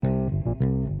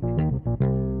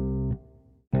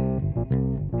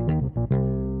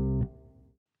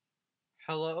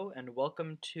Hello and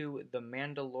welcome to the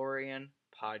Mandalorian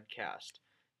podcast.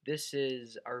 This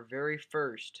is our very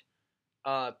first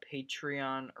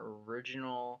Patreon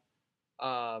original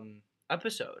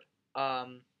episode.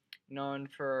 Um, Known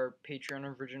for our Patreon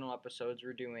original episodes,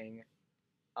 we're doing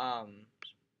um,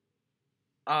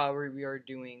 we are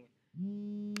doing.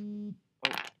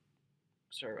 Oh,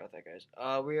 sorry about that, guys.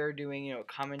 We are doing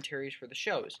commentaries for the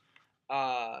shows.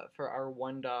 For our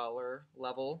 $1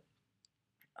 level,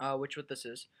 which what this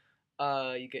is.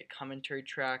 You get commentary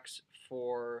tracks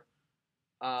for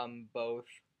both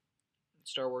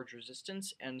Star Wars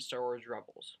Resistance and Star Wars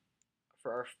Rebels.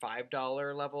 For our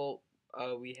 $5 level,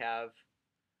 we have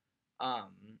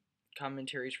um,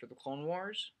 commentaries for the Clone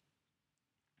Wars,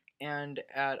 and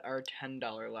at our $10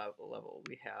 level,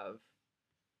 we have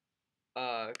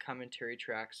commentary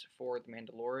tracks for The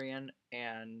Mandalorian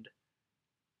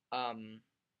um,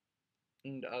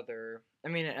 and other. I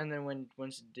mean, and then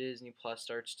once Disney Plus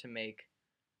starts to make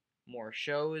more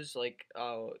shows like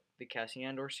the Cassian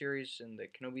Andor series and the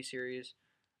Kenobi series,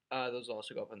 those will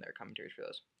also go up on their commentaries for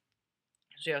those.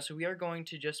 So yeah, so we are going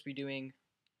to just be doing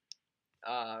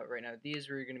right now.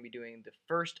 We're going to be doing the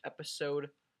first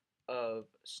episode of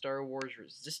Star Wars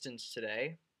Resistance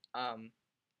today.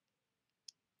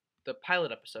 The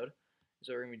pilot episode is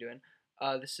what we're going to be doing.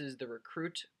 This is the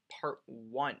Recruit Part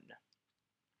 1,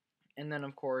 and then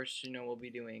of course we'll be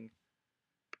going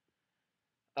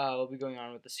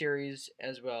on with the series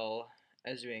as well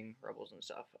as doing Rebels and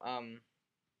stuff.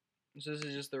 So this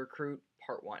is just the Recruit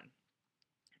Part 1.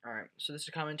 Alright, so this is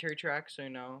a commentary track, so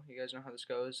you guys know how this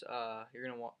goes. You're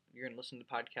gonna listen to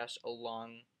the podcast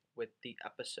along with the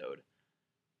episode.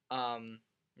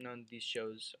 These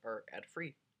shows are ad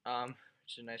free,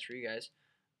 which is nice for you guys.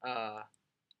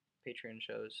 Patreon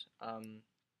shows.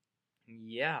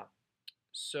 Yeah.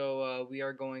 So we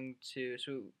are going to.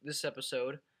 So this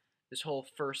episode, this whole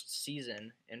first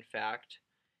season, in fact,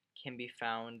 can be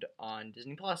found on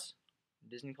Disney Plus.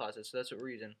 Disney Plus. So that's what we're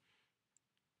using.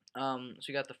 So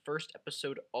we got the first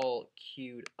episode all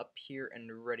queued up here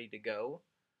and ready to go.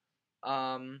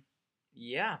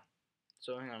 Yeah.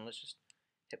 So hang on, let's just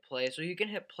hit play. So you can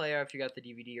hit play if you got the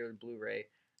DVD or the Blu-ray.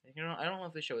 I don't know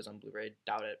if the show is on Blu-ray.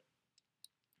 Doubt it.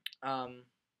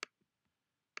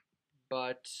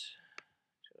 But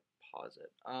pause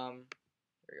it. There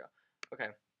you go.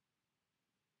 Okay.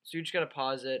 So you just gotta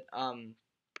pause it.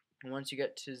 Once you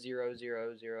get to 000,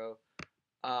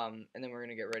 and then we're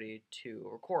gonna get ready to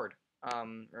record.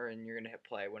 And you're gonna hit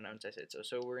play once I say it.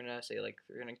 So we're gonna say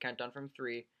we're gonna count down from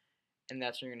 3, and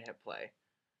that's when you're gonna hit play.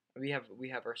 We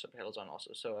have our subtitles on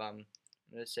also. So I'm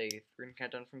gonna say we're gonna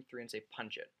count down from 3 and say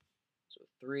punch it. So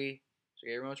 3. So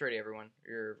get your remotes ready, everyone.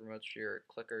 Your remotes, your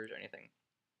clickers, anything.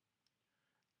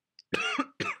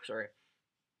 Sorry.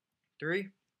 3,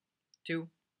 2,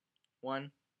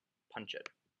 1, punch it.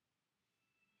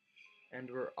 And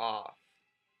we're off.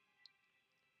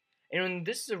 And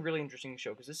this is a really interesting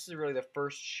show because this is really the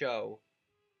first show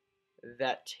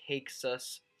that takes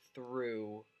us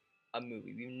through a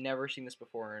movie. We've never seen this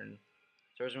before, and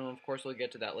so of course we'll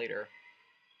get to that later.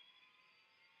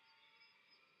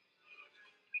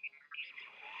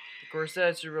 Of course,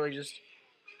 that's really just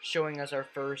showing us our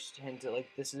first hint that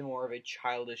this is more of a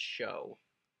childish show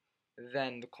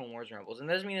than the Clone Wars and Rebels. And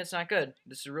that doesn't mean it's not good.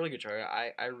 This is a really good show.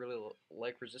 I really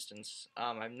like Resistance.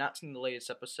 I've not seen the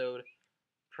latest episode.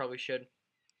 Probably should.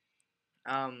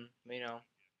 Got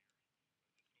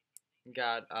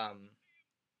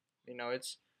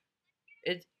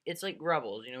it's like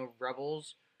Rebels.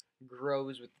 Rebels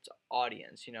grows with its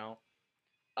audience.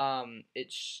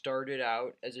 It started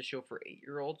out as a show for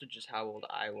 8-year-olds, which is how old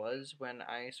I was when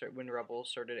Rebels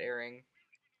started airing,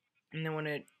 and then when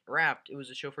it wrapped, it was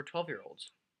a show for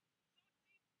 12-year-olds.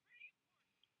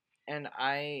 And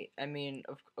I mean,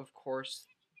 of course,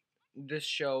 this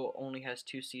show only has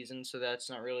 2 seasons, so that's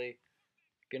not really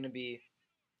gonna be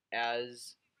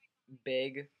as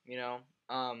big,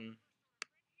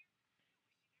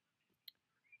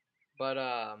 but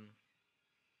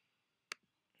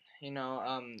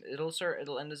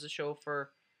it'll end as a show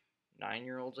for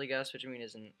 9-year-olds, I guess, which I mean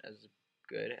isn't as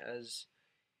good as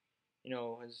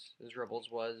as Rebels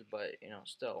was, but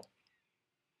still.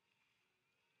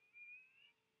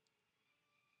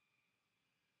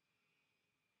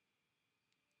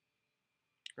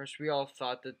 Of course, we all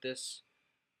thought that this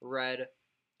red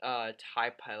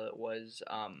TIE pilot was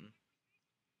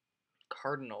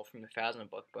Cardinal from the Phasma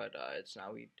book, but it's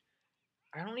not.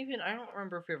 I don't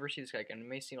remember if we ever see this guy again. It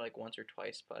may seem like once or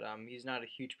twice, but he's not a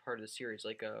huge part of the series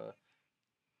like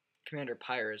Commander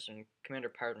Pyre, and Commander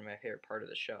Pyre is my favorite part of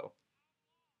the show.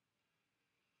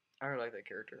 I really like that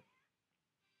character.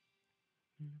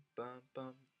 Bum,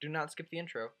 bum. Do not skip the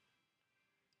intro,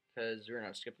 because we're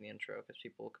not skipping the intro, because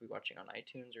people could be watching on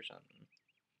iTunes or something.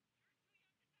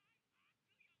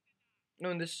 No,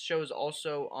 and this show is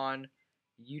also on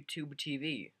YouTube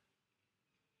TV.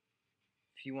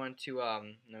 If you want to,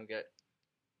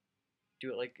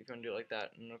 do it like, if you want to do it like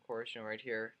that, and of course, right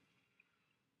here,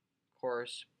 of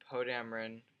course, Poe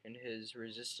Dameron in his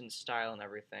resistance style and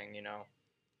everything,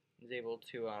 is able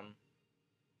to,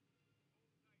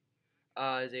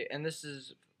 and this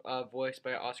is, voiced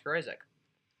by Oscar Isaac.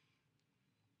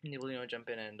 And able to, jump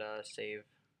in and, save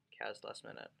Kaz last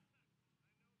minute.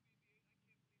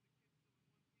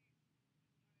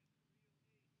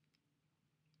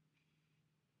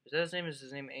 Is that his name? Is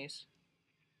his name Ace?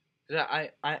 Because I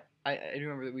do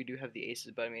remember that we do have the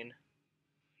Aces, but I mean,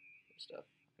 stuff.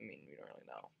 I mean, we don't really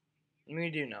know. I mean, we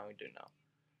do know. We do know.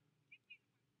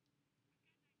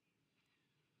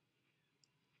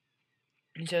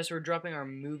 So we're dropping our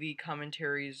movie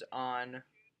commentaries on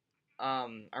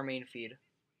our main feed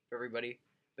for everybody.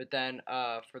 But then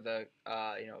for the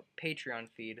Patreon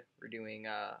feed, we're doing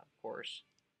of course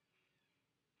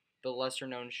the lesser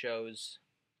known shows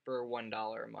for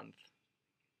 $1 a month.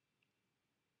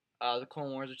 The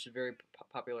Clone Wars, which is very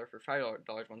popular, for $5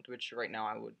 a month, which right now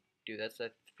I would do. That's, I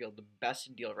feel, the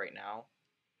best deal right now.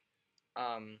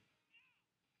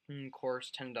 Of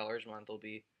course, $10 a month will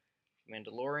be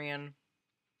Mandalorian.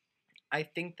 I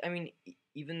mean,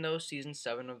 even though season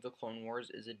 7 of the Clone Wars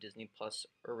is a Disney Plus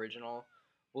original,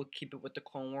 we'll keep it with the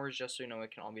Clone Wars just so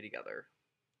it can all be together.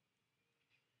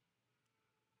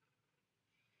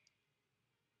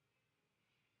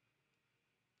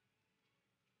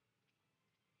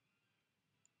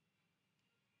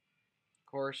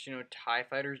 Of course, TIE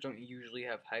fighters don't usually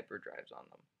have hyperdrives on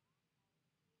them.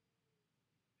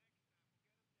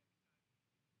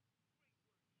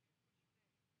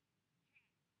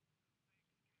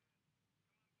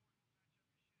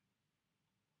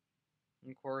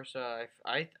 And of course, I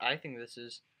think this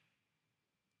is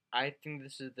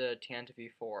the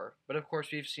Tantive 4. But of course,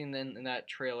 we've seen in that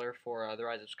trailer for The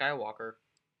Rise of Skywalker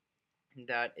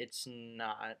that it's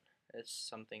not. It's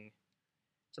something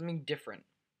different.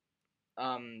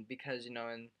 Because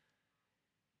and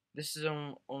this is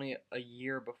only a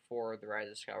year before The Rise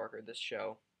of Skywalker. This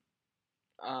show.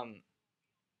 Um,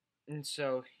 and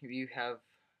so you have,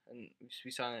 and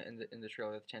we saw it in the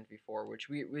trailer of the Tantive 4, which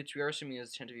we are assuming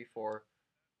is Tantive 4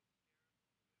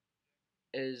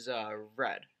 is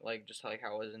red, like just like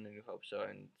how it was in the New Hope. So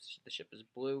and the ship is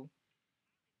blue.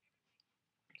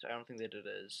 So I don't think that it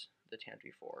is the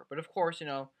Tantive 4. But of course,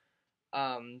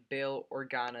 Bail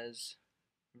Organa's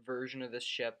version of this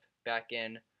ship back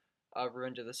in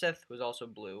Revenge of the Sith was also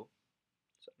blue.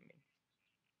 So I mean,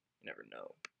 you never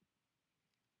know.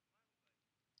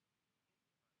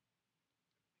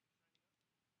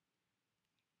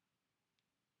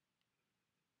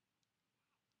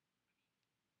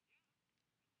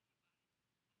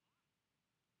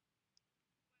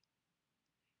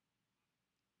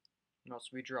 And also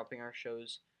be dropping our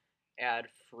shows ad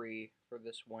free for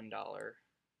this $1 thing.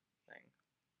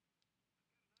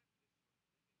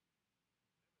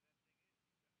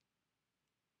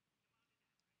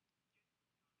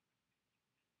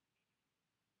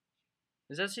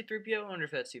 Is that C3PO? I wonder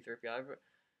if that's C3PO.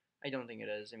 I don't think it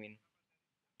is. I mean,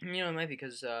 it might be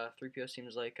because 3PO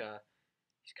seems like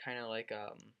he's kind of like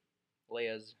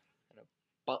Leia's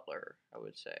butler, I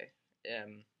would say,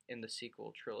 in the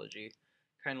sequel trilogy,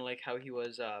 kind of like how he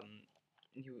was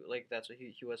that's what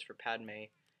he was for Padme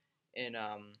in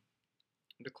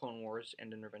the Clone Wars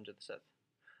and in Revenge of the Sith.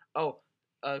 Oh,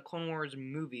 Clone Wars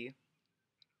movie.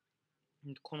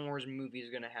 The Clone Wars movie is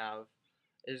gonna have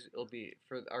it'll be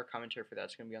for our commentary for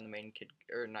that's gonna be on the main kid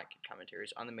or not kid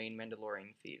commentaries on the main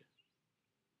Mandalorian feed.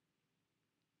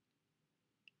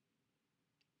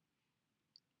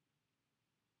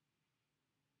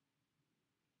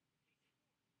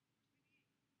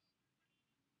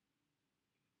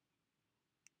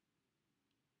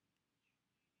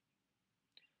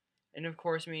 And of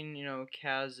course, I mean,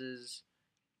 Kaz is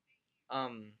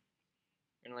um,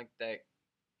 like that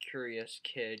curious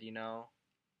kid,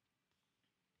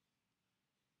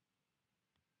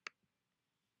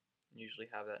 usually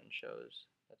have that in shows.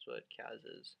 That's what Kaz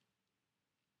is.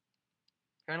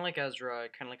 Kind of like Ezra,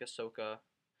 kind of like Ahsoka.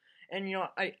 And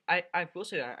I will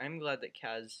say that I'm glad that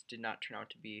Kaz did not turn out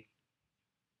to be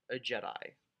a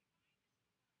Jedi.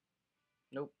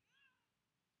 Nope.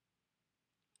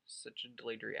 Such a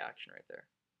delayed reaction right there.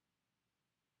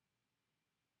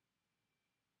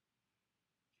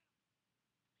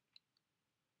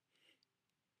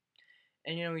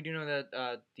 And we do know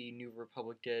that the New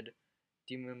Republic did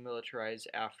demilitarize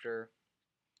after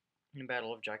in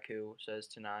Battle of Jakku says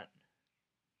to not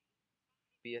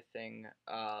be a thing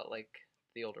like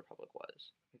the Old Republic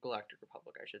was. Galactic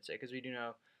Republic, I should say, because we do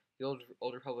know the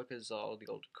Old Republic is all the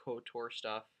old KOTOR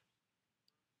stuff,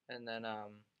 and then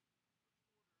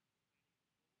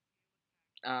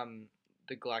um,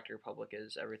 the Galactic Republic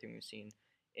is everything we've seen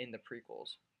in the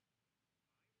prequels.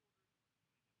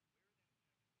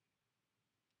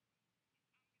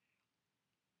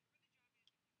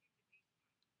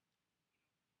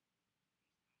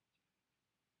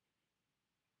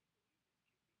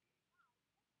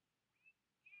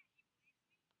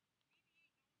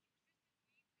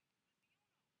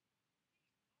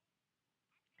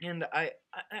 And I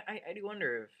do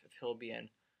wonder if he'll be in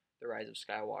the Rise of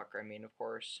Skywalker. I mean, of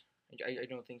course, I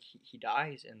don't think he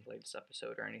dies in the latest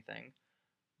episode or anything,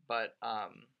 but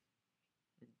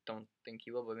don't think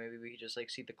he will. But maybe we could just like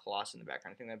see the Colossus in the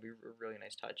background. I think that'd be a really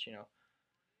nice touch, you know.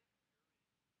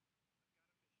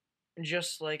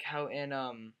 Just like how in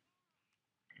um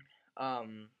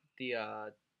the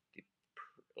the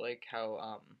like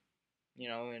how you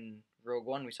know in Rogue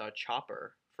One we saw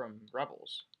Chopper from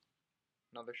Rebels.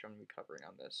 Another show I'm gonna be covering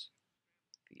on this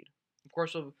feed. Of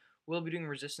course, we'll be doing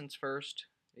Resistance first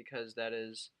because that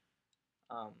is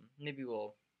um maybe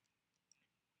we'll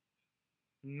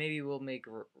make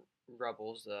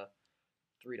Rebels the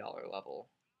 $3 level.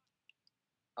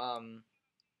 Um,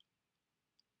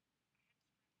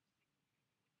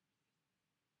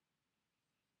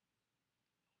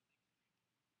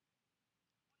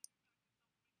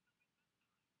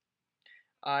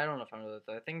 I don't know if I'm with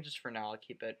it. I think just for now I'll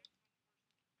keep it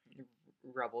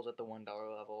Rebels at the $1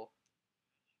 level.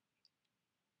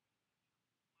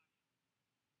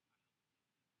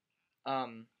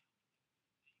 Um,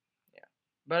 yeah,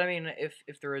 but I mean,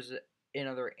 if there is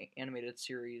another animated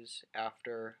series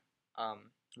after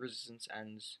Resistance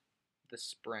ends this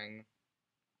spring,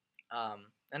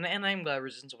 and I'm glad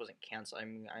Resistance wasn't canceled.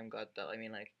 I'm glad that I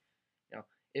mean like you know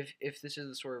if this is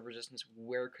the sort of Resistance,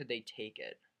 where could they take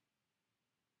it?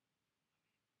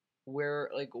 Where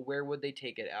would they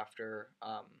take it after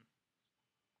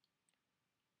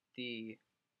the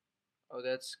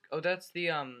that's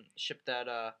the ship that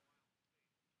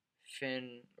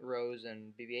Finn, Rose,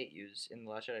 and BB-8 use in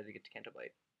the Last Jedi to get to Canto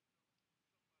Bight.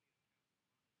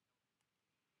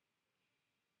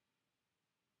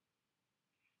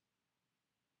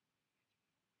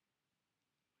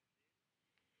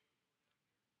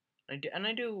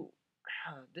 I do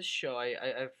this show.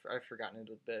 I've forgotten it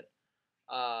a bit.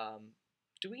 Um,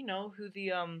 do we know who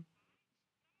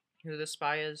the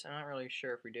spy is? I'm not really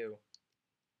sure if we do.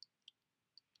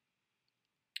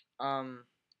 Um,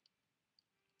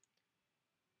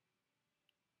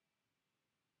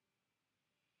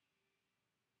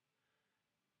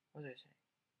 what was I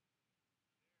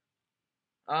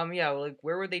saying? Yeah, like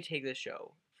where would they take this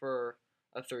show for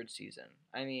a third season?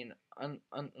 I mean,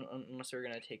 unless they're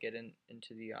gonna take it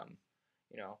into the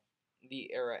you know,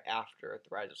 the era after the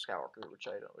Rise of Skywalker, which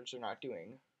they're not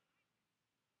doing.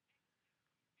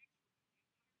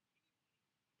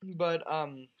 But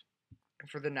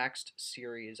for the next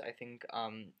series, I think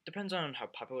depends on how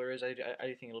popular it is. I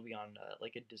think it'll be on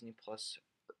like a Disney Plus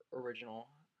original.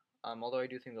 Although I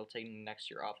do think they'll take next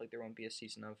year off. Like there won't be a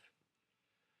season of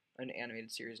an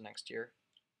animated series next year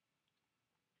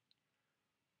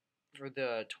for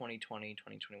the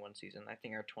 2020-2021 season. I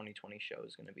think our 2020 show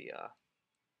is going to be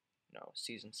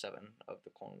season 7 of the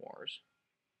Clone Wars,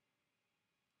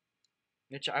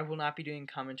 which I will not be doing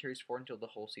commentaries for until the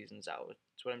whole season's out.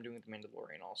 It's what I'm doing with the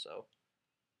Mandalorian also.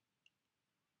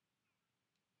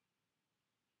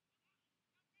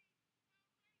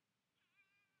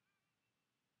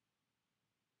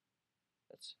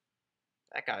 That's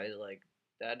that guy is like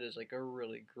that is like a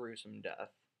really gruesome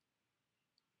death.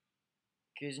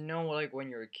 Cause you know, like when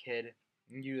you're a kid,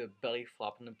 you do a belly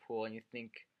flop in the pool, and you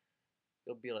think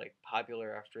you'll be like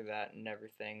popular after that and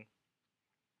everything,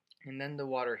 and then the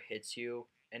water hits you,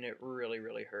 and it really,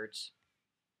 really hurts.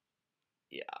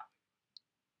 Yeah,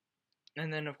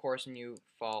 and then of course when you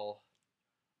fall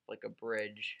like a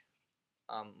bridge,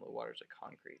 the water's like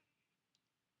concrete.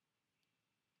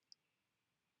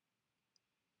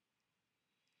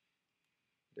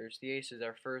 There's the Aces,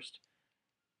 our first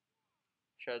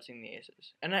shot at seeing the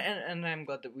Aces, and I'm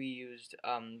glad that we used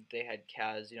they had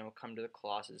Kaz come to the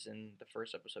Colossus in the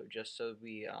first episode just so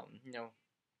we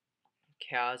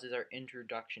Kaz is our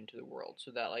introduction to the world.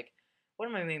 So that like one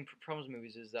of my main problems with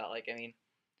movies is that like I mean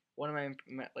one of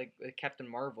my like Captain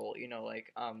Marvel,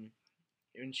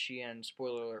 when she and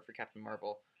spoiler alert for Captain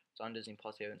Marvel, it's on Disney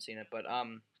Plus. You haven't seen it, but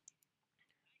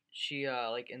she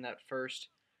like in that first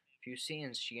few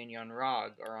scenes, she and Yon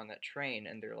Rog are on that train,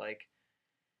 and they're like,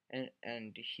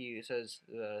 and he says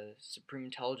the supreme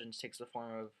intelligence takes the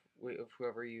form of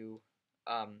whoever you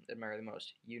admire the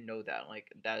most. You know that, like,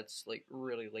 that's like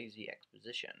really lazy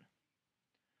exposition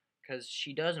because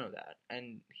she does know that,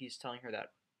 and he's telling her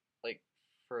that, like,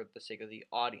 for the sake of the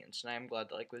audience. And I'm glad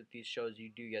that, like, with these shows, you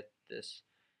do get this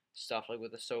stuff, like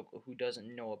with Ahsoka, who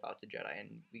doesn't know about the Jedi,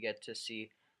 and we get to see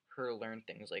her learn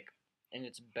things, like, and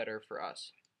it's better for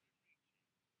us.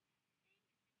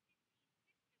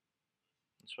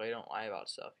 That's why I don't lie about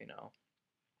stuff,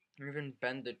 or even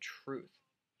bend the truth,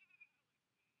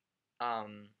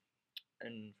 um,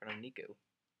 in front of Nico.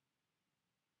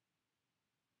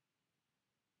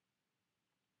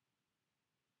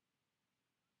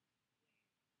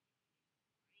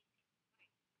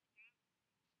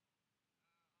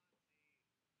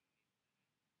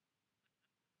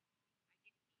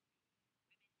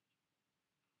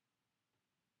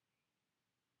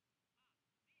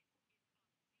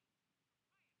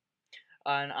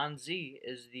 And Anzi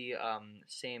is the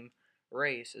same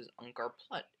race as Unkar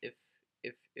Plutt. If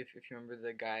you remember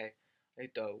the guy,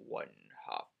 like the one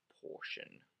half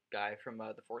portion guy from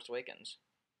the Force Awakens.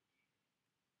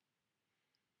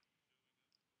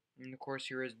 And of course,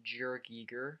 here is Jarek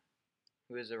Yeager,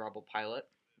 who is a rebel pilot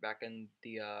back in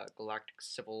the Galactic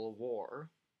Civil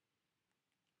War.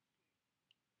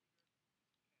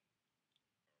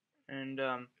 And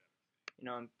you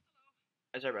know,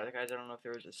 as I read it, guys, I don't know if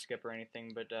there was a skip or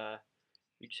anything, but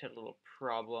we just had a little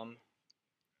problem.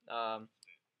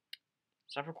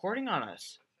 Stop recording on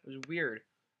us. It was weird.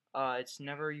 It's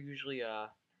never usually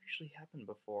happened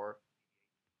before.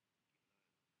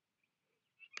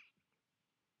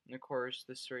 And of course,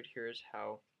 this right here is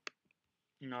how,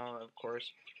 of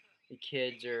course, the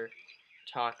kids are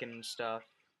talking and stuff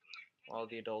while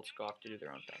the adults go off to do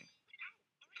their own thing.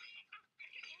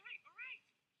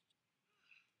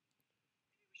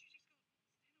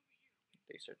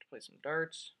 They start to play some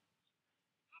darts.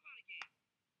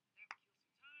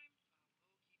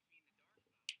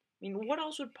 I mean, what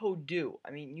else would Poe do?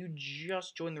 I mean, you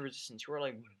just joined the Resistance. You are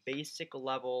like basic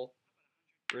level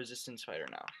Resistance fighter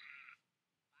now.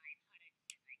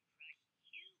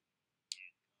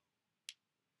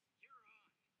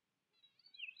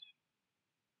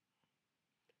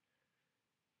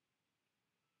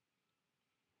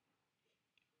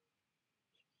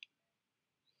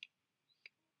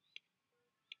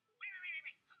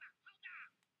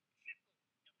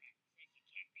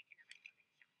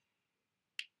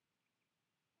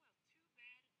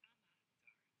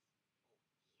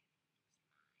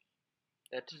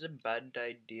 That is a bad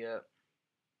idea.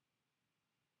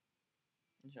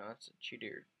 That's a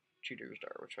cheater's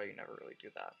dart, which I never really do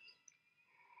that.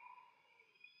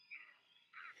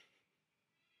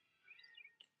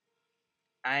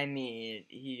 I mean,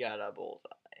 he got a bullseye.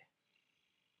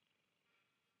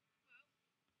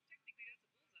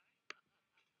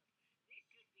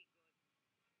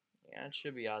 Yeah, it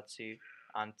should be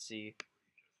Anzi.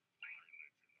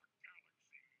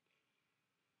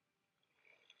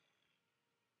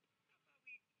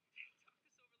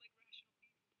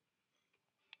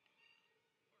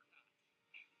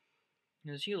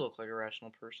 Does he look like a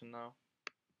rational person, though?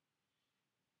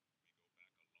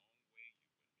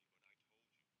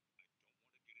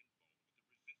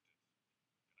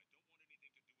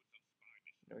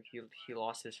 He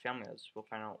lost his family, as we'll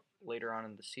find out later on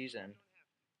in the season,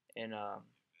 in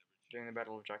during the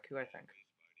Battle of Jakku, I think.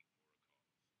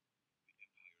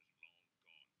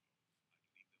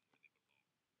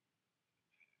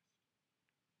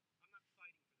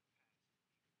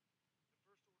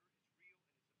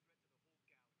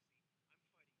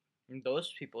 And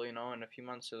those people, in a few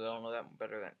months, so they'll know that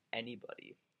better than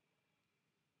anybody.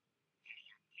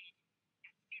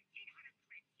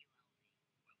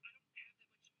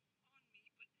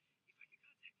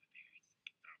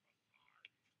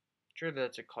 Sure,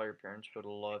 that's a call your parents would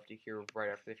love to hear right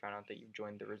after they found out that you've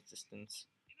joined the Resistance.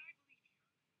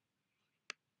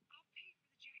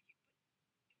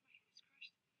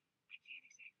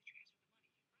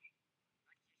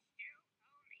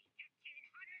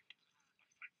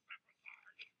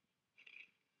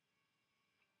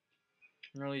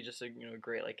 Really, just a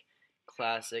great like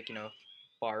classic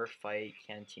bar fight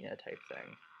cantina type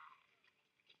thing.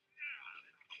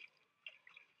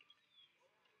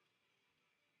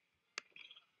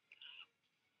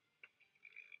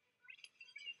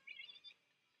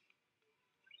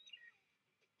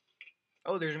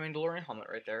 Oh, there's a Mandalorian helmet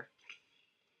right there.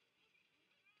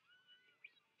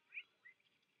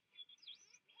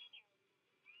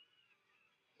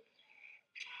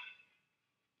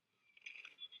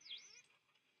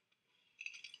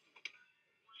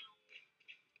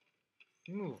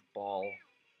 Move, ball.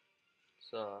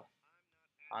 It's a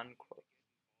Han quote.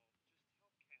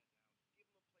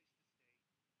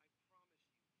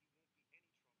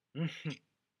 Of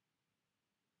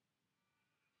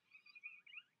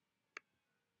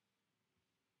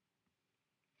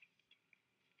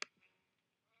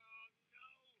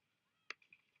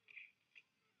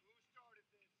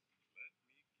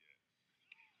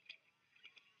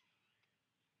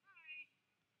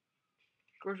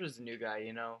course, was the new guy,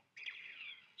 you know.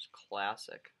 It's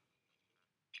classic.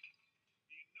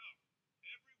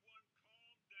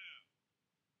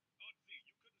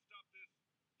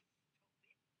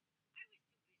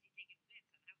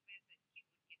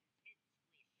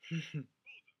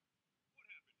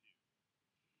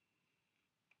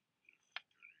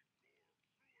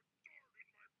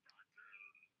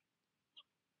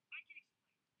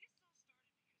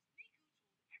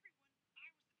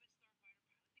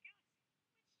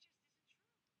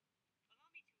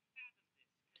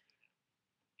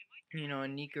 You know,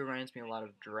 and Nico reminds me a lot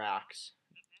of Drax.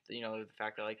 You know, the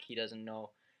fact that like he doesn't know,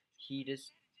 he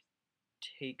just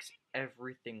takes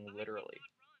everything literally.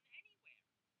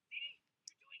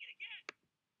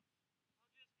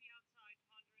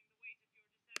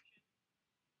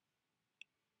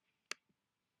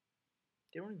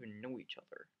 They don't even know each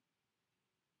other.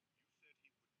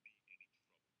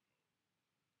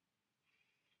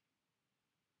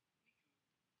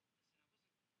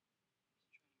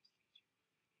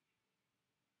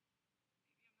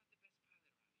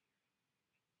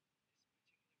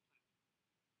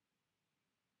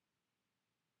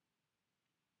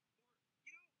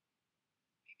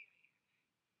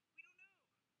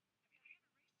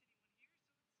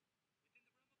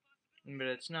 But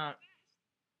it's not.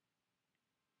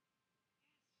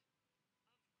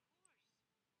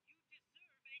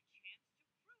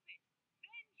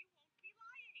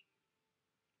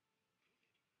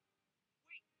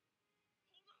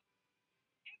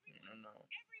 I don't know.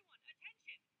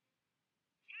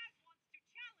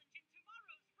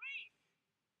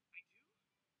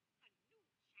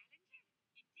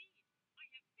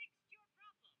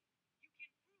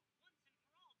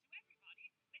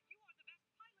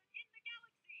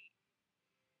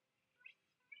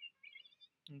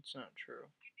 It's not true.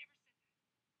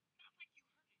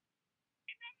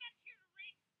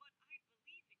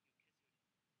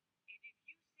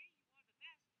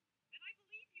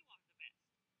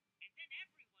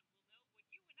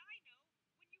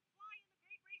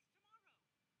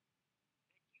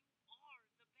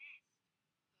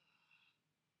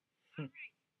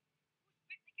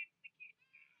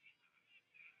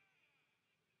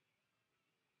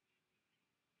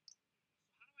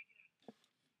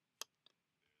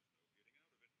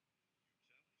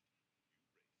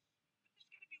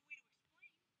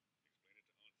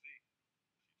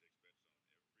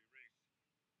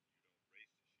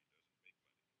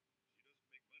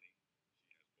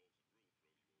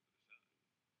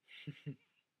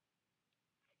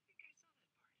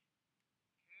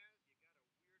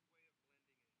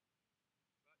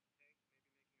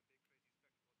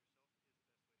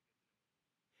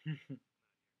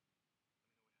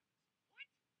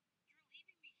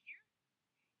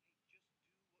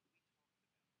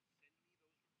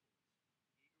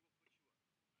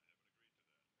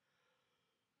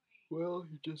 Well,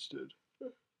 he just did.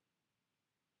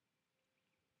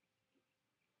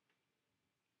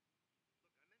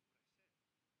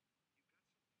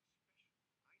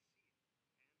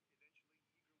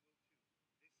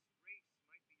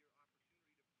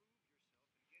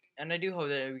 And I do hope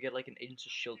that we get like an Agents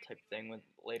of Shield type thing with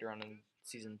later on in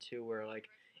season 2, where like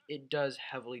it does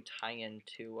heavily tie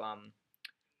into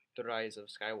the rise of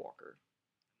Skywalker.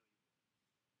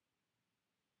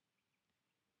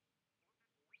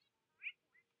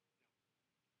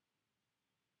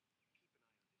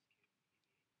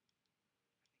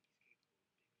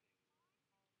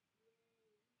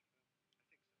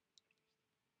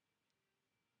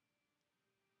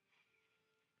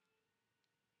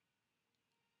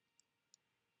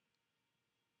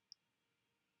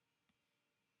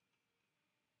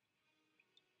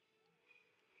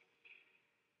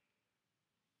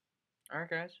 All right,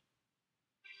 guys.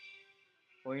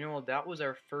 Well, you know, that was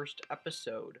our first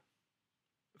episode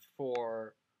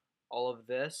for all of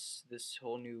this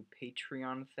whole new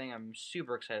Patreon thing. I'm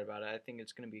super excited about it. I think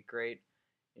it's going to be great.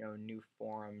 You know, new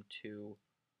forum to,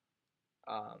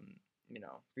 um, you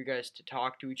know, for you guys to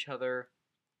talk to each other,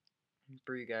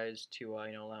 for you guys to,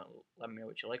 you know, let me know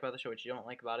what you like about the show, what you don't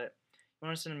like about it. If you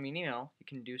want to send me an email, you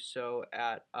can do so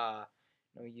at, you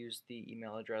know, use the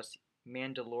email address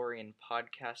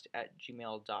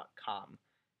mandalorianpodcast@gmail.com.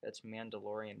 That's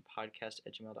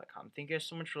mandalorianpodcast@gmail.com. Thank you guys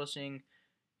so much for listening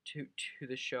to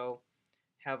the show.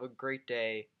 Have a great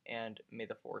day, and may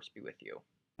the force be with you.